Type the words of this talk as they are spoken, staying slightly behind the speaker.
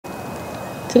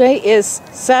Today is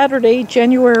Saturday,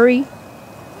 January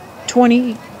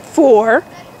 24.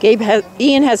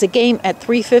 Ian has a game at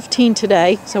 3:15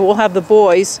 today, so we'll have the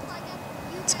boys.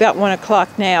 It's about 1 o'clock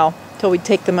now till we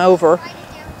take them over.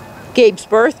 Gabe's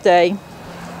birthday,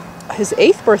 his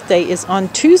 8th birthday, is on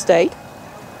Tuesday.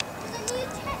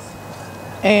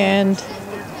 And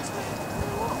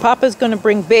Papa's going to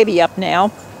bring baby up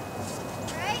now.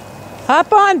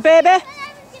 Hop on, baby.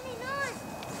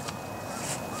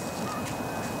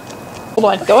 Hold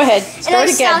on, go ahead.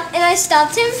 Start again. And I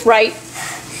stopped him? Right.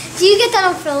 Do you get that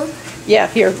on film? Yeah,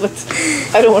 here, let's.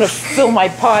 I don't want to film my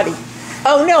potty.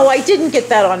 Oh, no, I didn't get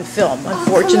that on film,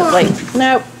 unfortunately. Oh,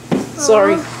 no,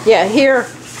 sorry. Yeah, here.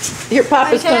 Here,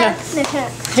 Papa's going to.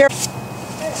 Here.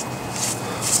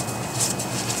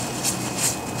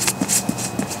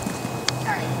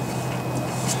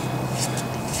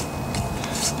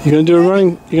 You gonna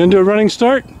do a running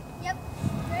start? Yep.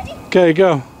 Ready? Okay,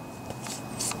 go.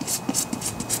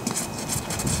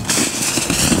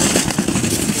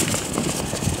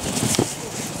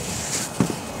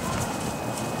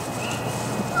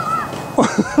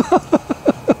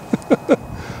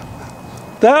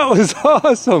 That was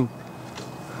awesome.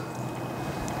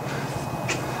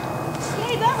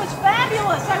 Hey, that was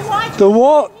fabulous. I watched the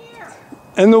wall,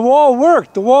 and the wall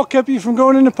worked. The wall kept you from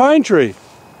going in the pine tree.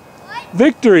 What?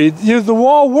 Victory, the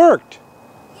wall worked.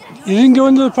 You didn't go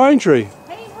into the pine tree.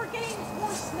 Hey, we're getting more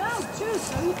snow too,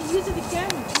 so you can use it again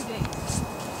in 2 days.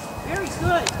 Very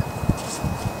good.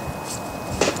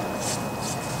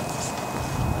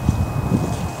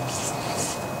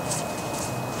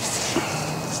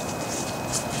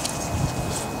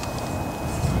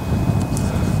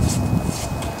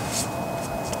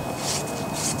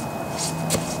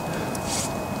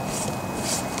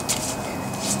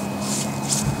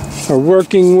 Our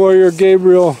working warrior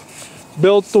Gabriel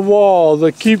built the wall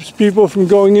that keeps people from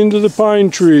going into the pine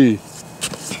tree.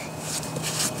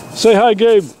 Say hi,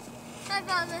 Gabe. Hi,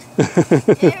 Mama.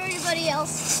 And everybody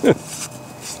else.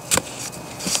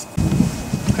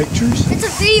 Pictures? It's a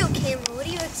video camera. What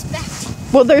do you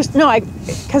expect? Well, there's no,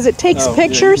 because it takes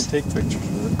pictures. Yeah, you can take pictures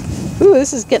with Ooh,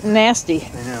 this is getting nasty.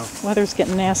 it. I know. Weather's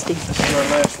getting nasty. This is our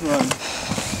last run.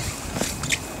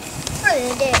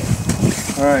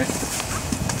 All right.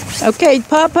 Okay,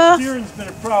 Papa. Steering's been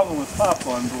a problem with Papa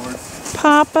on board.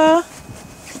 Papa,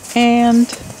 and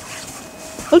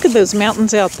look at those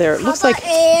mountains out there. It looks like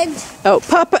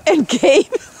Papa and Gabe.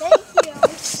 Thank you.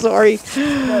 Sorry.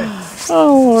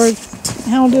 Oh Lord,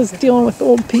 how it is dealing with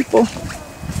old people.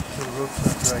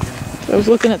 I was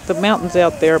looking at the mountains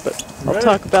out there, but I'll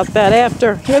talk about that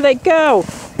after. Here they go.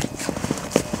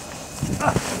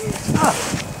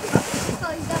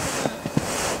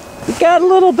 You got a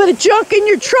little bit of junk in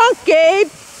your trunk, Gabe.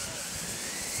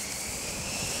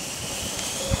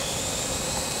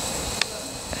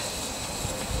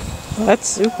 Oh, that's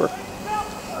super.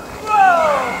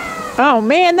 Oh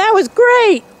man, that was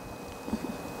great.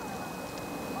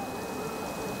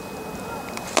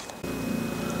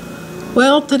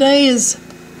 Well, today is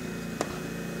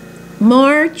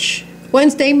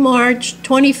Wednesday, March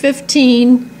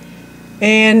 2015,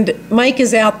 and Mike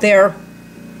is out there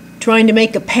trying to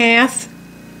make a path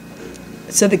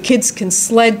so the kids can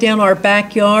sled down our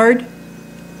backyard.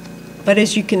 But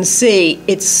as you can see,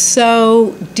 it's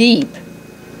so deep.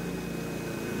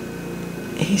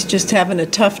 He's just having a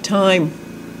tough time.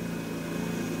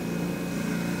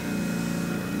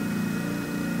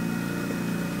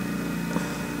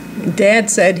 Dad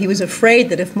said he was afraid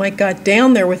that if Mike got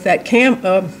down there with that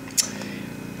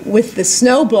with the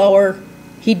snowblower,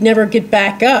 he'd never get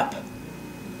back up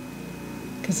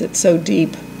because it's so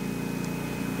deep.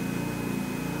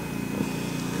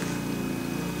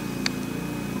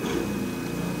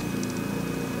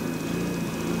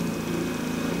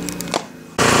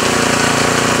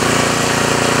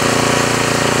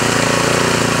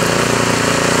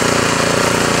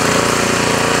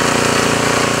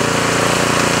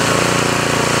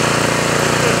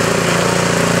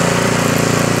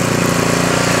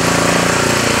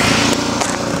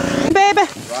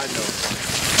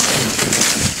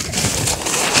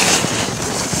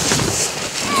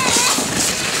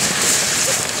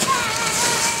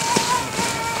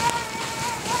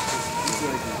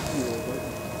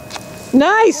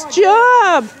 Nice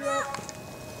job!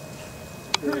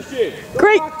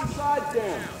 Great.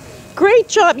 Great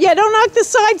job. Yeah, don't knock the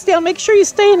sides down. Make sure you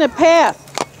stay in the path.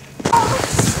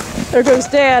 There goes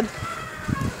Dad.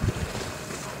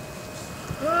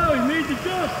 Oh, he made the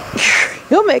jump.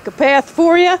 He'll make a path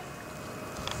for you.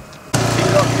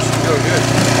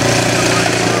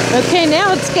 Okay,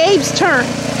 now it's Gabe's turn.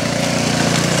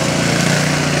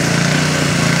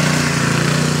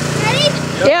 Ready?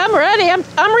 Yeah, I'm ready.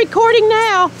 I'm recording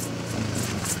now.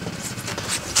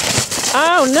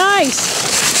 Oh, nice.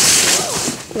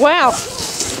 Wow.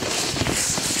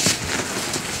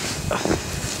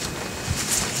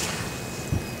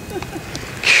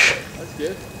 That's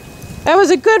good. That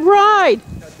was a good ride.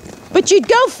 But you'd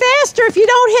go faster if you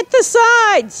don't hit the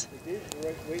sides.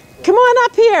 Come on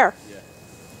up here.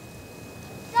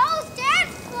 That was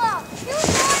Dad's fault. He was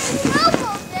going to help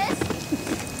on this.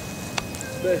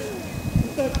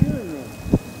 What's that steering wheel?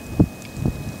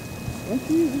 Why don't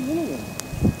you use the little one?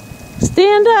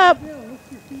 Stand up. Yeah,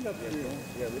 lift your feet up here.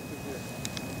 Yeah, lift your feet.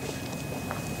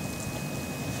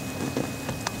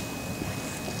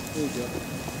 There you go.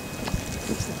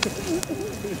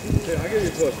 Okay, I'll give you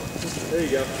a push. There you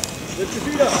go. Lift your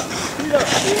feet up. Feet up.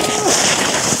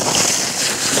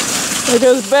 There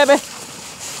goes baby.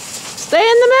 Stay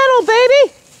in the middle, baby.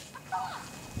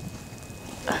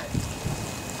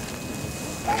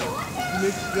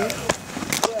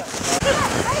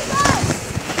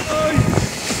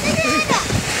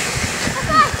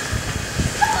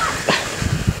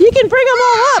 You can bring them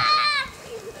all up.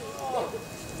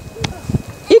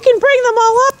 You can bring them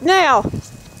all up now.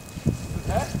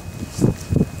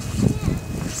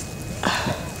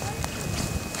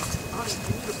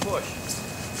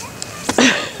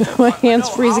 My hand's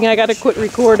freezing. I gotta quit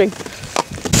recording.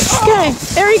 Okay,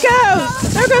 there he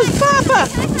goes. There goes Papa.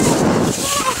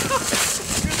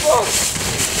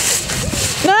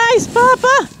 Nice,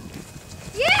 Papa.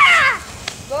 Yeah!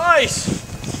 Nice.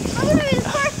 I'm going to be the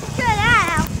first to try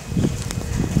that out.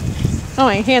 Oh,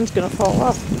 my hand's gonna fall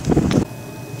off.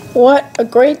 What a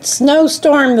great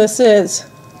snowstorm this is.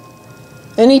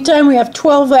 Anytime we have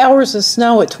 12 hours of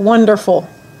snow, it's wonderful.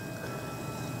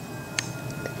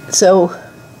 So,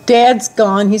 Dad's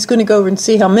gone. He's going to go over and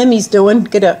see how Mimi's doing.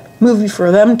 Get a movie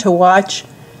for them to watch.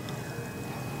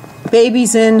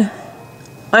 Baby's in.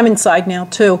 I'm inside now,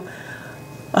 too.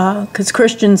 Because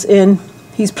Christian's in.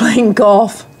 He's playing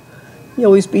golf. He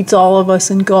always beats all of us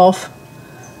in golf.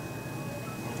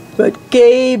 But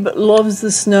Gabe loves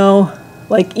the snow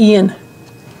like Ian.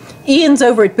 Ian's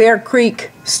over at Bear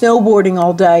Creek snowboarding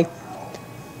all day.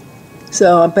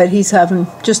 So I bet he's having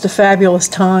just a fabulous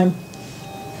time.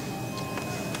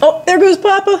 Oh, there goes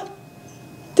Papa.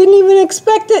 Didn't even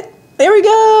expect it. There he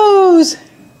goes.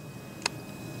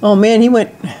 Oh man, he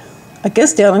went, I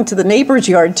guess, down into the neighbor's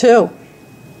yard too.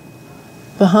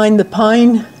 Behind the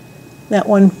pine, that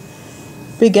one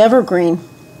big evergreen.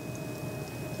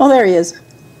 Oh, there he is.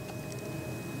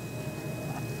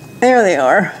 There they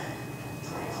are.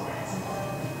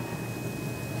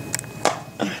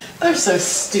 They're so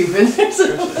stupid.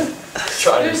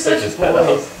 Trying to stick his head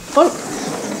out. Oh,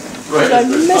 did I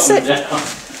miss it?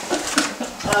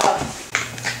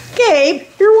 Gabe,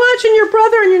 you're watching your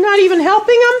brother and you're not even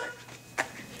helping him?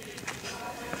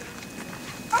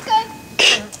 Okay.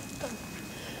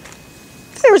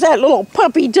 There's that little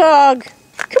puppy dog.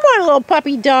 Come on, little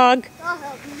puppy dog. I'll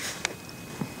help you.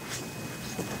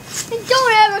 And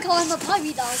don't ever call him a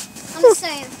puppy dog. I'm just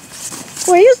saying.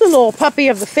 Well, he's the little puppy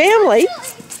of the family.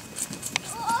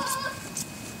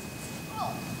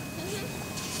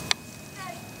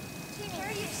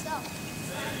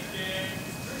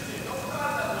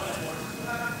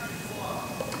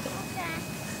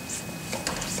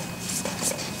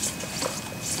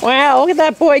 Wow, look at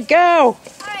that boy go.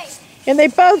 Alright. And they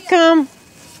both come.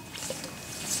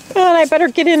 Oh, and I better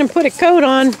get in and put a coat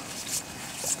on. You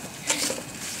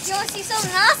want to see something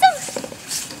awesome?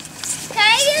 Can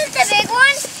I use the big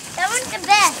one? That one's the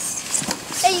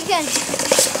best. That you can.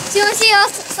 Do you want to see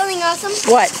something awesome?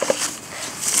 What?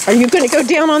 Are you going to go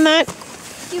down on that?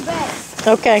 You bet.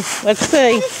 Okay, let's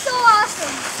see. It's so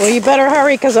awesome. Well, you better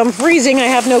hurry because I'm freezing. I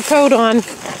have no coat on.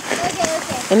 Okay.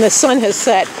 And the sun has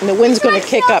set and the wind's going to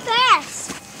kick so up.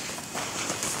 Fast.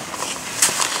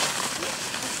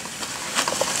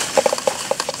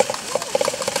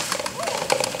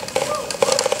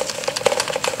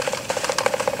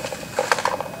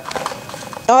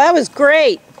 Oh, that was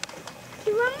great.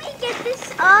 Do you want me to get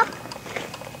this up?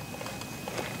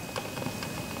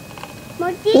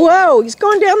 Monkey? Whoa, he's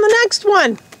going down the next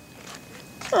one.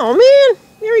 Oh, man.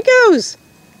 There he goes.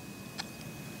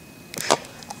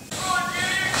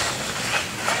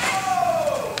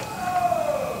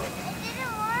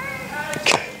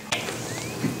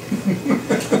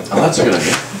 Oh, that's a good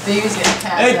idea.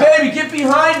 Hey, baby, get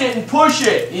behind it and push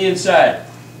it, Ian said.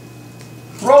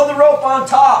 Throw the rope on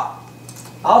top.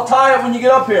 I'll tie it when you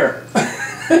get up here.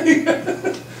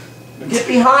 Get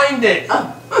behind it.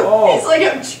 Oh. It's like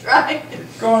I'm trying.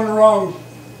 Going wrong.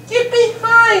 Get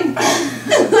behind.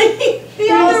 The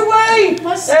other way.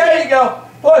 Must There you go.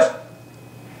 Push.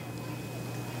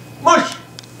 Mush.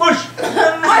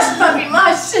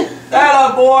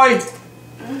 out, boy.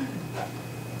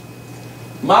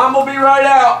 Mom will be right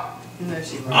out. No,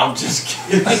 she won't. I'm just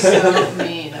kidding. That was so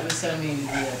mean. That was so mean to do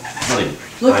that. Honey,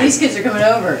 Look, these kids are coming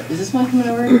over. Is this one coming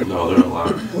over? no, they're not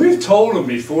allowed. We've told them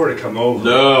before to come over.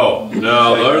 No,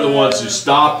 they're the ones who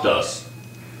stopped us.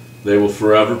 They will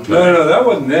forever pay. No, that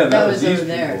wasn't them. That was was these over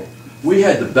there. people. We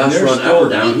had the best They're run still ever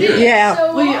down here.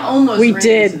 Yeah. Well, you almost We ran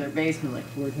did. into their basement like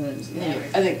 4 times. Anyway,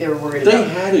 I think they were worried They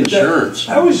about had insurance.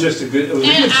 That was just a good. It was a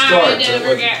And good start. I but it never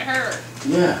wasn't- got hurt.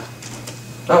 Yeah.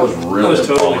 That was really That was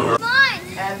totally fun. Come on.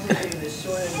 absolutely the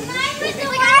short end And of then the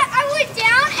I went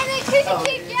down and it couldn't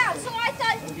keep down. So I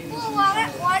thought, well,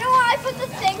 why don't I put the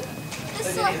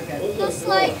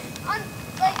slide on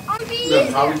be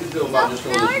easier. How would you feel about just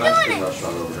going to Now this we're doing Mexican it.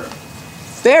 restaurant over here?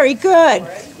 Very good. We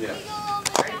go a little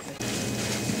bit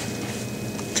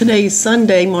faster. Today's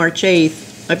Sunday, March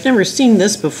 8th. I've never seen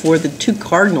this before. The 2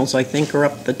 cardinals, I think, are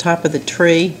up the top of the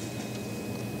tree.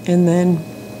 And then,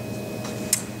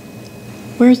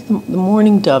 where's the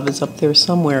mourning dove is up there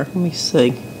somewhere. Let me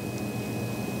see.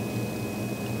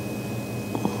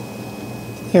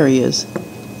 There he is.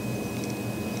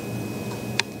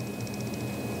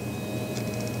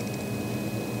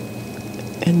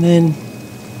 And then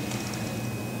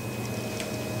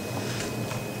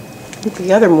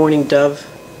the other mourning dove.